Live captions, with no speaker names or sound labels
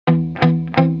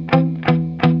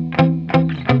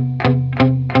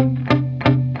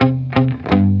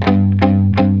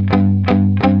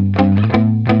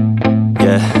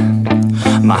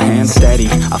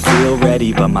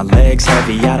but my leg's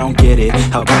heavy, I don't get it.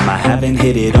 How come I haven't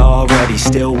hit it already?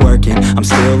 Still working, I'm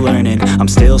still learning, I'm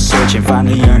still searching,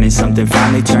 finally earning something,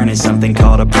 finally turning something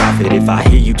called a profit. If I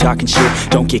hear you talking shit,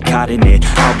 don't get caught in it.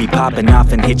 I'll be popping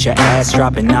off and hit your ass,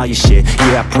 dropping all your shit.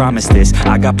 Yeah, I promise this,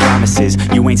 I got promises,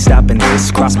 you ain't stopping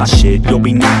this. Cross my shit, you'll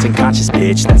be knocked unconscious,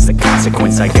 bitch. That's the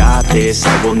consequence, I got this,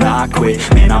 I will not quit.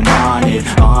 Man, I'm on it,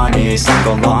 honest, I'm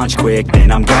gon' launch quick,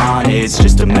 then I'm gone. It's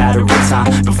just a matter of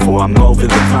time before I'm over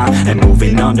the climb and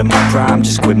moving under my prime.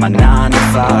 Just quit my 9 to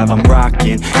 5, I'm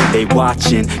rocking, and they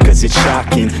watching, cause it's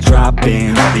shocking.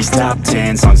 Dropping all these top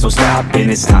 10 songs, so stopping.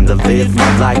 It's time to live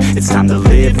my life, it's time to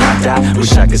live, not die.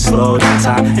 Wish I could slow down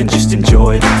time and just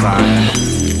enjoy the climb.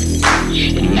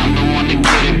 And I'm the one to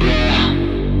get it, bro.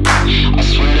 I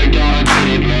swear to God I get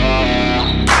it,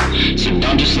 bro. So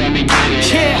don't just let me get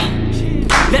it.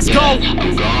 Yeah, let's go.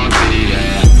 I'm gon' get it,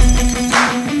 yeah.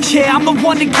 Yeah, I'm the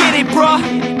one to get it, bro.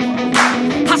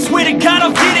 I swear to God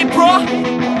I'll get it, bro.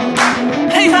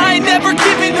 Hey, I ain't never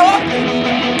giving up.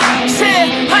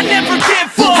 Yeah, I never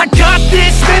give up. I got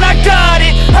this, man, I got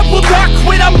it. I will not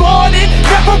quit, I'm on it,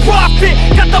 never off it.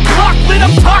 Got the block lit,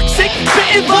 I'm toxic,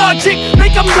 spitting logic,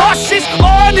 make them nauseous,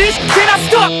 honest. Can I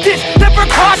stop this? Never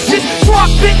cautious,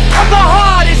 drop it, I'm the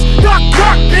hardest. Knock,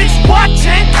 knock, bitch, watch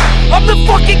it. I'm the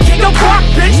fucking king of rock,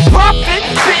 bitch, profit,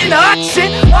 spitting hot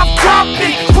shit, off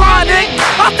topic, chronic.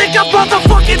 I think I'm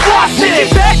motherfucking lost it.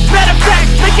 Making back, matter of fact,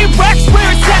 making racks where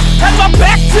it's at. Have my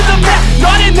back to the mat,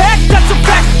 not an act, that's a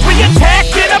fact. We attack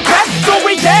in a back, no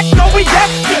react, no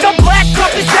react. Think I'm black,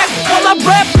 up his back, while I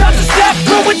rap, not to step,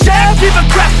 throw a jab, give a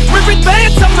crap. We're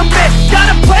advanced, I'm the man, got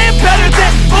a plan better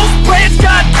than most brands.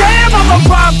 Goddamn, I'ma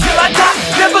rhyme till I die.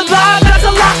 Never lie, that's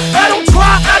a lie. I don't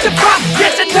try, I defy.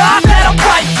 Get to know that I'm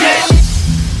right, yeah.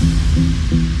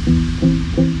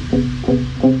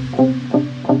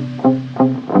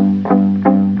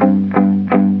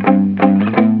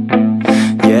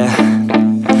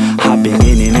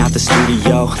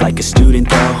 Like a student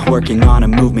though, working on a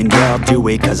movement, yeah, I'll do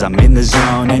it cause I'm in the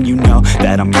zone. And you know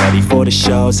that I'm ready for the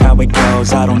shows. How it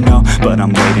goes, I don't know, but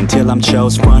I'm waiting till I'm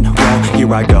chose. Front row,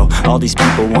 here I go. All these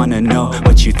people wanna know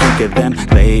what you think of them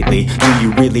lately. Do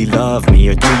you really love me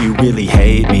or do you really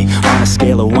hate me? On a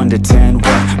scale of 1 to 10,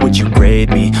 what would you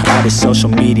grade me? All this social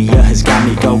media has got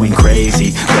me going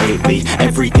crazy lately.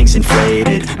 Everything's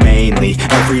inflated, mainly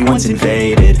everyone's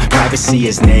invaded. Privacy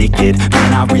is naked,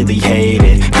 man, I really hate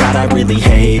it. God, I really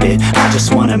hate it. I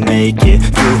just wanna make it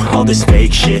through all this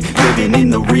fake shit. Living in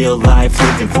the real life,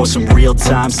 living for some real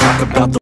times. Talk about the